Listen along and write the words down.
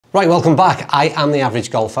Right, welcome back. I am The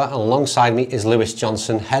Average Golfer, and alongside me is Lewis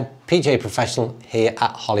Johnson, head PGA professional here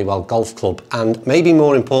at Holywell Golf Club, and maybe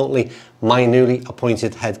more importantly, my newly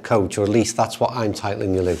appointed head coach, or at least that's what I'm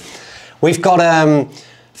titling you, Lou. We've got, a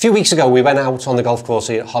few weeks ago, we went out on the golf course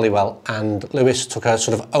here at Holywell, and Lewis took a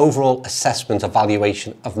sort of overall assessment,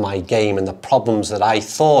 evaluation of my game and the problems that I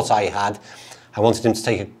thought I had. I wanted him to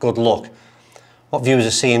take a good look. What viewers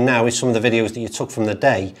are seeing now is some of the videos that you took from the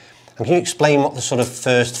day. And can you explain what the sort of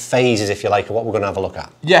first phase is, if you like, of what we're going to have a look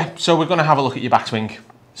at? Yeah, so we're going to have a look at your backswing.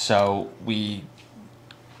 So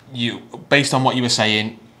based on what you were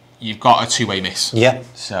saying, you've got a two-way miss. Yeah.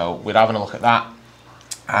 So we're having a look at that.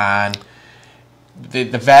 And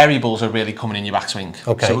the variables are really coming in your backswing.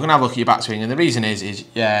 Okay. So we're going to have a look at your backswing. And the reason is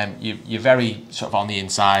you're very sort of on the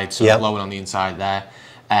inside, so blowing on the inside there.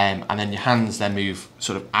 And then your hands then move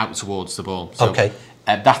sort of out towards the ball. So, okay.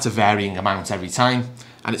 That's a varying amount every time.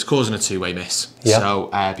 And it's causing a two-way miss. Yeah.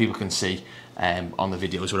 So people can see on the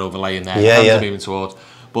videos we're overlaying there. Yeah, hands yeah. are moving towards.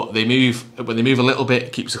 But when they move a little bit,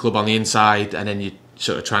 it keeps the club on the inside, and then you're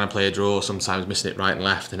sort of trying to play a draw, sometimes missing it right and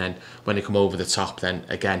left. And then when they come over the top, then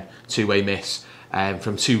again, two-way miss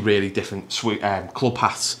from two really different club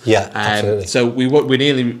paths. Yeah, absolutely. So we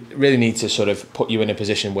really need to sort of put you in a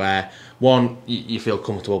position where, one, you feel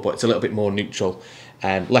comfortable, but it's a little bit more neutral.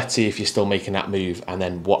 Let's see if you're still making that move, and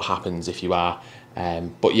then what happens if you are.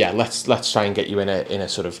 But yeah, let's try and get you in a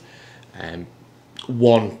sort of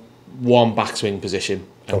one backswing position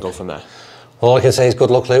and go from there. All I can say is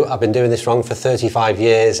good luck, Lou. I've been doing this wrong for 35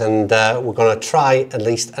 years, and we're going to try at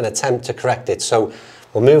least an attempt to correct it. So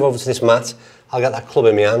we'll move over to this mat. I'll get that club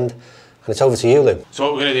in my hand, and it's over to you, Lou. So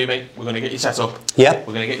what we're going to do, mate, we're going to get you set up. Yeah.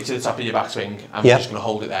 We're going to get you to the top of your backswing, and we're just going to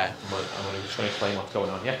hold it there. And we're just going to explain what's going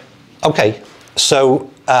on, yeah? Okay,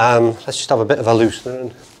 so let's just have a bit of a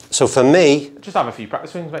loosener. So for me... Just have a few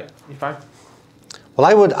practice swings, mate. You're fine.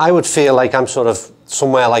 Well, I would feel like I'm sort of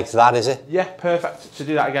somewhere like that, is it? Yeah, perfect. So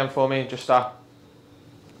do that again for me and just start.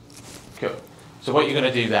 Cool. So what you're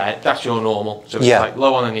going to do there, that's your normal. So it's like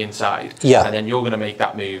low on the inside. Yeah. And then you're going to make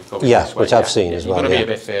that move going this way. Which I've seen as well. You're going to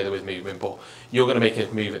be a bit further with movement, but you're going to make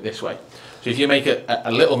a movement this way. So if you make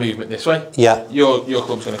a little movement this way, your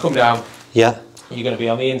club's going to come down. Yeah. You're going to be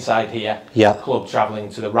on the inside here. Yeah. Club travelling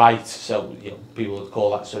to the right. So people would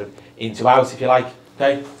call that sort of into out, if you like.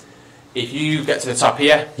 Okay. If you get to the top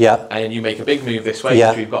here, and you make a big move this way,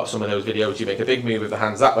 which we've got some of those videos, you make a big move with the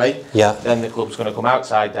hands that way, then the club's going to come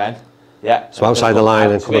outside then. Yeah. So outside the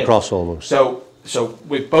line and come across almost. So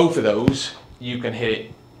with both of those, you can hit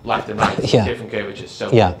it left and right, different curvatures. So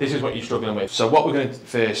this is what you're struggling with. So what we're going to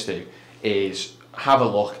first do is have a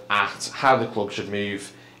look at how the club should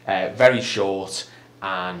move, very short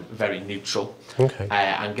and very neutral,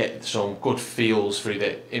 and get some good feels through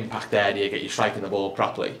the impact area, get you striking the ball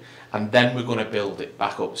properly, and then we're going to build it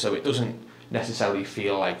back up so it doesn't necessarily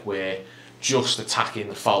feel like we're just attacking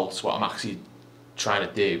the faults. What I'm actually trying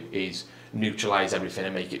to do is neutralise everything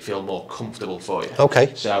and make it feel more comfortable for you.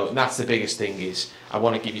 Okay. So that's the biggest thing, is I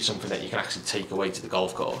want to give you something that you can actually take away to the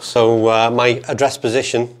golf course. So my address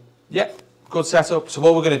position. Yeah, good setup. So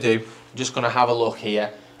what we're going to do, I'm just going to have a look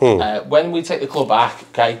here. When we take the club back,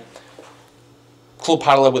 club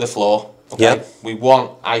parallel with the floor, we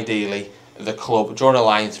want, ideally, the club drawing a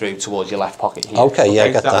line through towards your left pocket here. Yeah,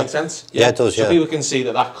 I get that. Does that make sense? Yeah, it does, So people can see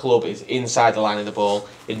that that club is inside the line of the ball.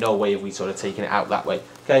 In no way have we sort of taken it out that way.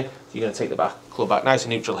 Okay, so you're going to take the club back nice and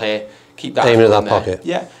neutral here. Keep that aiming at that pocket.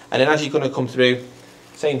 Yeah, and then as you're going to come through,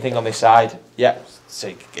 same thing on this side. Yeah,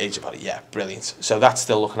 so gauge your body. Yeah, brilliant. So that's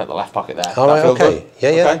still looking at the left pocket there. All right, okay.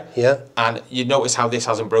 Yeah. And you notice how this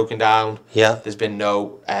hasn't broken down. Yeah. There's been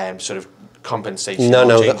no sort of compensation.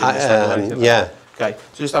 No, yeah. Okay,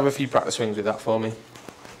 so just have a few practice swings with that for me.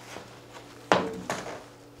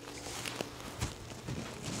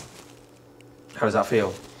 How does that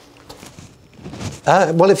feel?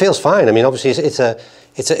 Well, it feels fine. I mean, obviously, it's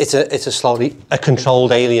a slightly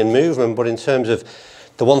controlled alien movement, but in terms of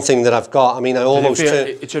the one thing that I've got, I mean,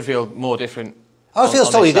 it should feel more different. Oh, it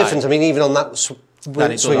feels totally different. I mean, even on that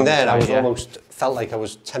swing there, I was almost felt like I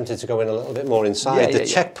was tempted to go in a little bit more inside. The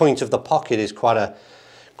checkpoint of the pocket is quite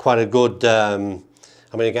a good.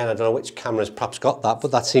 I mean, again, I don't know which camera's perhaps got that,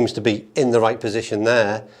 but that seems to be in the right position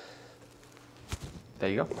there. There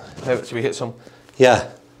you go. Perfect. So we hit some. Yeah.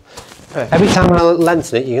 Perfect. Every time I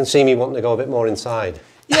lengthen it, you can see me wanting to go a bit more inside.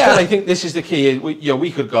 Yeah, and I think this is the key.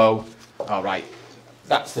 We could go, all right,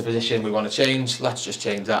 that's the position we want to change. Let's just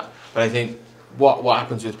change that. But I think what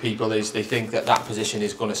happens with people is they think that position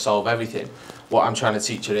is going to solve everything. What I'm trying to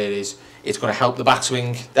teach you here is it's going to help the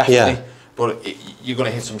backswing, definitely. But you're going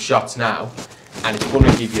to hit some shots now. and it's going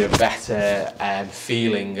to give you a better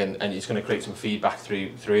feeling, and it's going to create some feedback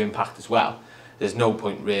through impact as well. There's no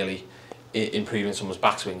point really in improving someone's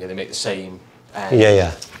backswing and they make the same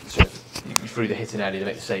sort of, through the hitting area, they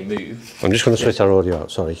make the same move. I'm just going to switch our audio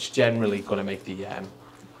out, sorry. It's generally going to make the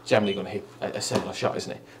generally going to hit a similar shot,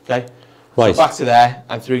 isn't it? Okay. Right. So back to there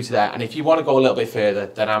and through to there, and if you want to go a little bit further,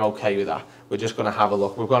 then I'm okay with that. We're just going to have a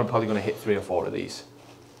look. We're probably going to hit 3 or 4 of these.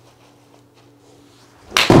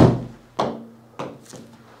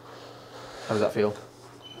 How does that feel?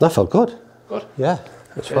 That felt good. Good? Yeah,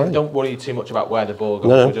 that's fine. Don't worry too much about where the ball goes.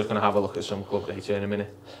 No. We're just going to have a look at some club data in a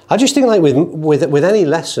minute. I just think like with any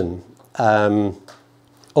lesson, or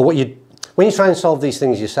when you try and solve these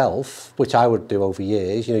things yourself, which I would do over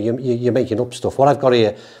years, you know, you're making up stuff. What I've got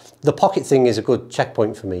here, the pocket thing is a good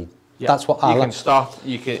checkpoint for me. Yeah. That's what I like. You can stop.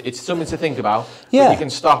 It's something to think about. Yeah. But you can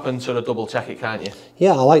stop and sort of double check it, can't you?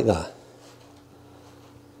 Yeah, I like that.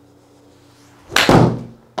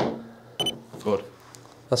 Good.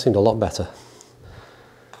 That seemed a lot better.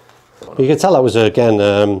 You can tell that was again.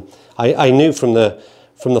 I knew from the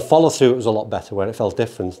follow through it was a lot better where it felt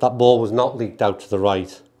different. That ball was not leaked out to the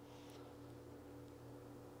right.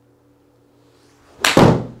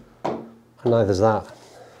 And neither's that.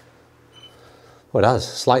 Well, it has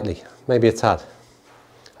slightly, maybe a tad.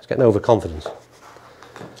 I was getting overconfident.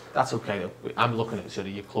 That's okay though. I'm looking at sort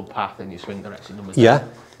of your club path and your swing direction numbers. Yeah.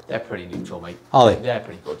 They're pretty neutral, mate. Are they? They're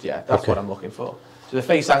pretty good, yeah. That's what I'm looking for. So the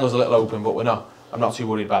face angle's a little open, but I'm not too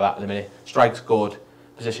worried about that in a minute. Strike's good,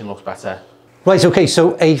 position looks better. Right, okay,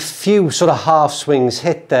 so a few sort of half swings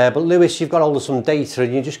hit there, but Lewis, you've got all of some data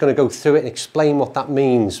and you're just going to go through it and explain what that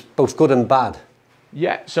means, both good and bad.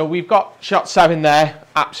 Yeah, so we've got shot 7 there,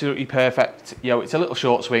 absolutely perfect. You know, it's a little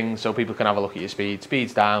short swing, so people can have a look at your speed.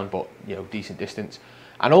 Speed's down, but, you know, decent distance.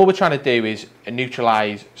 And all we're trying to do is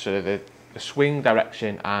neutralise sort of the swing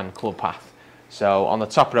direction and club path. So on the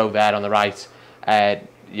top row there on the right,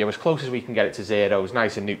 you know, as close as we can get it to 0 is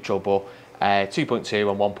nice and neutral, but 2.2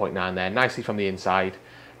 and 1.9 there, nicely from the inside.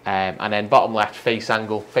 And then bottom left, face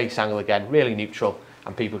angle again, really neutral,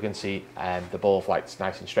 and people can see the ball flight's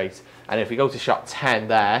nice and straight. And if we go to shot 10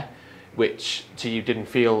 there, which to you didn't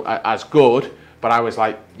feel as good, but I was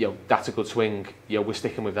like, you know, that's a good swing, you know, we're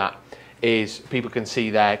sticking with that, is people can see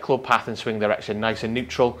their club path and swing direction nice and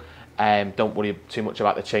neutral. Don't worry too much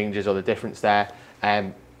about the changes or the difference there.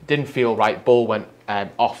 Didn't feel right, ball went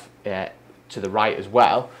off to the right as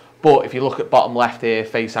well. But if you look at bottom left here,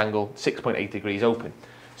 face angle, 6.8 degrees open.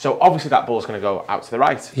 So obviously that ball's going to go out to the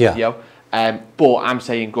right. Yeah. You know? But I'm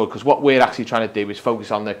saying good, because what we're actually trying to do is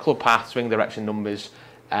focus on the club path, swing direction numbers,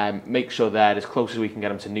 make sure they're as close as we can get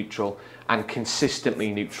them to neutral, and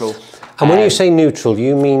consistently neutral. And when you say neutral,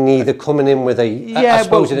 you mean either coming in with I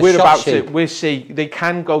suppose we're about to. We see they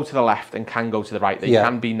can go to the left and can go to the right. They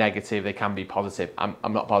can be negative, they can be positive.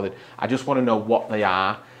 I'm not bothered. I just want to know what they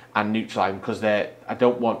are and neutralise them, because I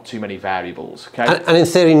don't want too many variables. Okay. And in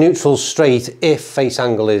theory, neutral's straight if face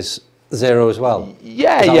angle is 0 as well.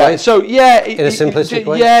 Yeah, yeah. Right? So yeah, in a simplistic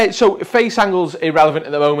way. Yeah. So face angle's irrelevant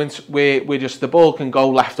at the moment. We're just, the ball can go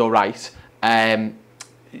left or right.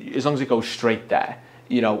 As long as it goes straight there,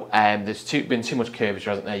 you know, there's been too much curvature,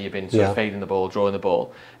 hasn't there? You've been sort of fading the ball, drawing the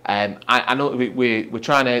ball. I know we're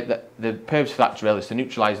trying to, the purpose of that drill is to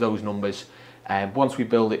neutralise those numbers. Once we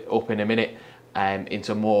build it up in a minute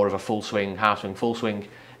into more of a full swing, half swing, full swing,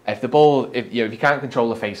 if you can't control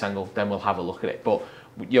the face angle, then we'll have a look at it. But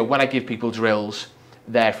you know, when I give people drills,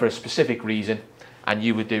 they're for a specific reason, and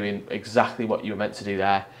you were doing exactly what you were meant to do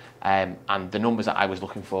there. And the numbers that I was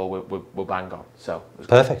looking for were bang on. So it was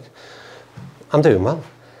perfect. Good. I'm doing well.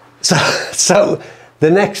 So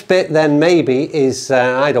the next bit then maybe is,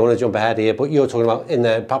 I don't want to jump ahead here, but you're talking about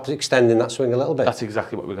perhaps extending that swing a little bit. That's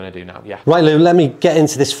exactly what we're going to do now. Yeah. Right, Lou. Let me get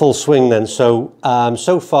into this full swing then. So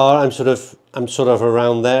so far I'm sort of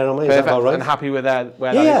around there. Am I? Perfect. Is that about right? And happy with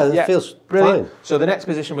where that is? Yeah, it feels brilliant. fine. So the next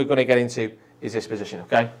position we're going to get into is this position.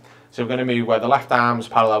 Okay. So we're going to move where the left arm's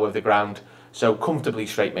parallel with the ground. So comfortably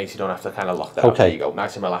straight, mate. You don't have to kind of lock that. Okay. There you go,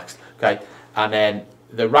 nice and relaxed. Okay, and then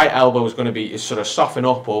the right elbow is going to be sort of soften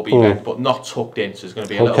up or be bent, but not tucked in. So there's going to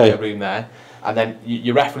be a little bit of room there. And then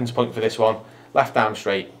your reference point for this one, left arm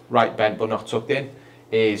straight, right bent but not tucked in,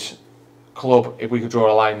 is club. If we could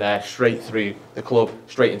draw a line there, straight through the club,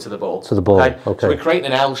 straight into the ball. To the ball. Okay. So we're creating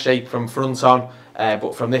an L shape from front on,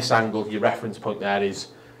 but from this angle, your reference point there is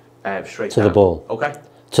straight to down. The ball. Okay.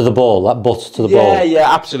 To the ball, that butt to the ball. Yeah,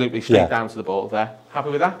 yeah, absolutely, straight down to the ball there. Happy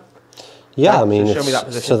with that? Yeah, I mean, so show me that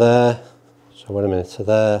position. So there, so wait a minute, so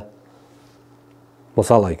there, what's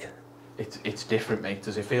that like? It's different, mate.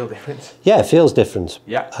 Does it feel different? Yeah, it feels different.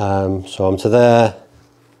 Yeah. So I'm to there,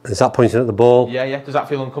 Is that pointing at the ball? Yeah, yeah. Does that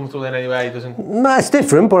feel uncomfortable in any way? It doesn't? No, it's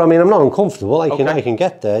different, but I mean, I'm not uncomfortable. I can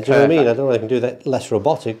get there. Do you know what I mean? I don't know if I can do that less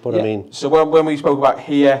robotic, but I mean... So when we spoke about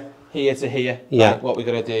here to here, right, what we're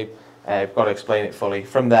going to do, we've got to explain it fully.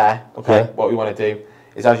 From there, what we want to do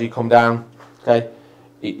is as you come down,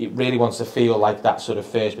 it really wants to feel like that sort of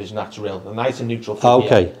first position, that drill, the nice and neutral from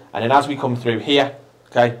here. And then as we come through here,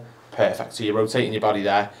 perfect. So you're rotating your body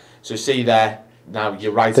there. So see there, now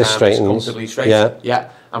your right arm is comfortably straight. Yeah.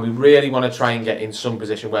 And we really want to try and get in some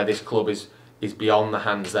position where this club is beyond the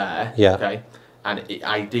hands there. Okay. And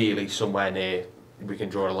ideally somewhere near, we can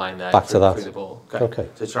draw a line there back to that through the ball. Okay.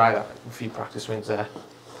 So try that. A few practice swings there.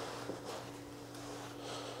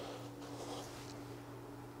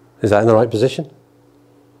 Is that in the right position?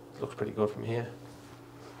 Looks pretty good from here.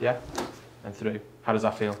 Yeah. And through. How does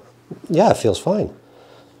that feel? Yeah, it feels fine.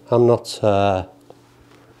 I'm not.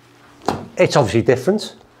 It's obviously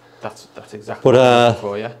different. That's exactly what I'm looking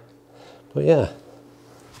for, yeah. But yeah.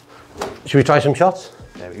 Should we try some shots?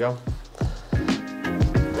 There we go.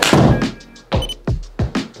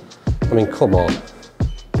 I mean, come on.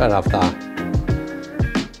 Better have that.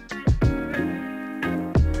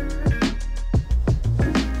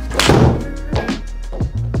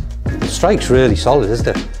 The strike's really solid,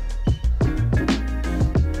 isn't it?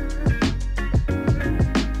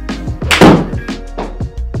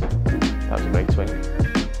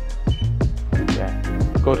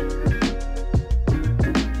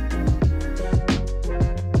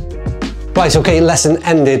 Right, okay, lesson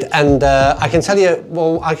ended, and I can tell you,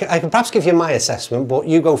 well, I can perhaps give you my assessment, but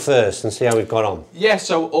you go first and see how we've got on. Yeah,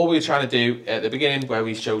 so all we were trying to do at the beginning, where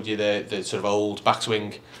we showed you the sort of old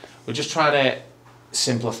backswing, we're just trying to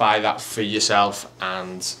simplify that for yourself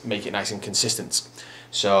and make it nice and consistent.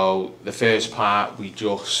 So the first part, we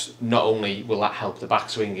just, not only will that help the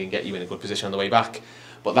backswing and get you in a good position on the way back,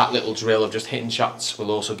 but that little drill of just hitting shots will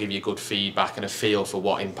also give you good feedback and a feel for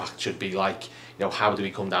what impact should be like. You know, how do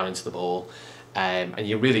we come down into the ball? And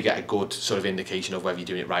you really get a good sort of indication of whether you're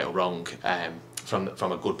doing it right or wrong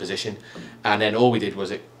from a good position. And then all we did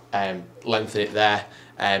was lengthen it there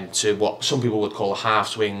to what some people would call a half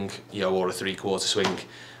swing, you know, or a 3/4 swing,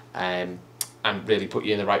 and really put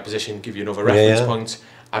you in the right position, give you another reference point,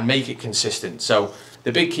 and make it consistent. So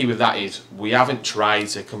the big key with that is we haven't tried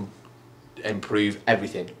to improve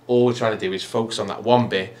everything. All we're trying to do is focus on that one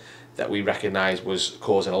bit that we recognise was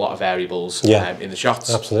causing a lot of variables in the shots.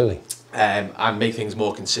 Absolutely. And make things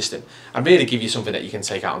more consistent and really give you something that you can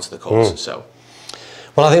take out onto the course. So,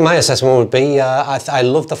 well, I think my assessment would be I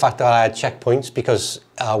love the fact that I had checkpoints, because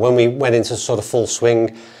when we went into sort of full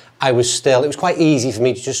swing, it was quite easy for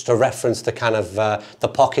me just to reference the kind of the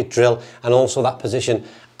pocket drill and also that position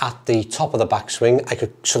at the top of the backswing. I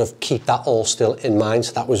could sort of keep that all still in mind,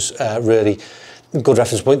 so that was really good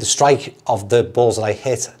reference point. The strike of the balls that I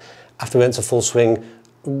hit after we went to full swing,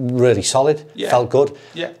 really solid, felt good.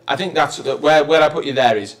 Yeah, I think that's where I put you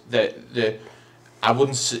there is that I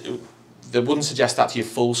wouldn't suggest that to your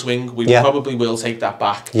full swing. We probably will take that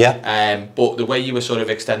back. But the way you were sort of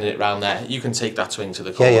extending it around there, you can take that swing to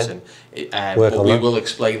the course, and but we will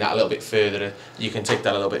explain that a little bit further. You can take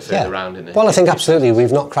that a little bit further around in it. Well, I think absolutely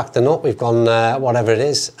we've not cracked the nut. We've gone whatever it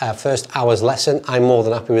is, first hour's lesson. I'm more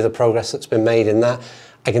than happy with the progress that's been made in that.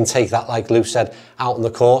 I can take that, like Lou said, out on the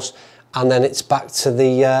course. And then it's back to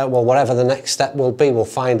the, well, whatever the next step will be, we'll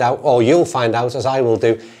find out, or you'll find out, as I will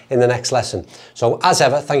do in the next lesson. So as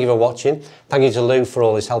ever, thank you for watching. Thank you to Lou for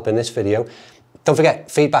all his help in this video. Don't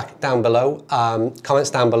forget, feedback down below, comments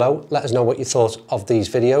down below. Let us know what you thought of these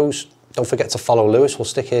videos. Don't forget to follow Lewis. We'll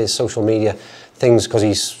stick his social media things, because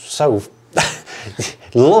he's so,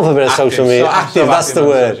 love a bit of social media. Active, that's the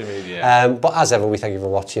word. But as ever, we thank you for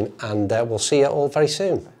watching, and we'll see you all very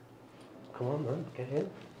soon. Come on, man, get in.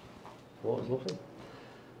 Water's lovely.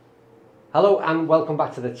 Hello and welcome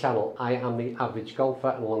back to the channel. I am the Average Golfer,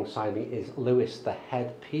 and alongside me is Lewis, the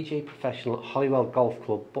head PGA professional at Holywell Golf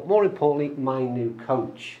Club, but more importantly, my new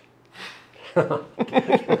coach.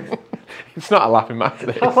 It's not a laughing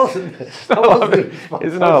matter. That wasn't it? It's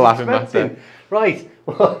not a laughing matter. Right.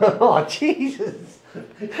 Oh, Jesus.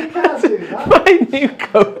 You can't do that. My new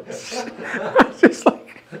coach. Just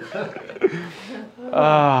like...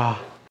 Ah.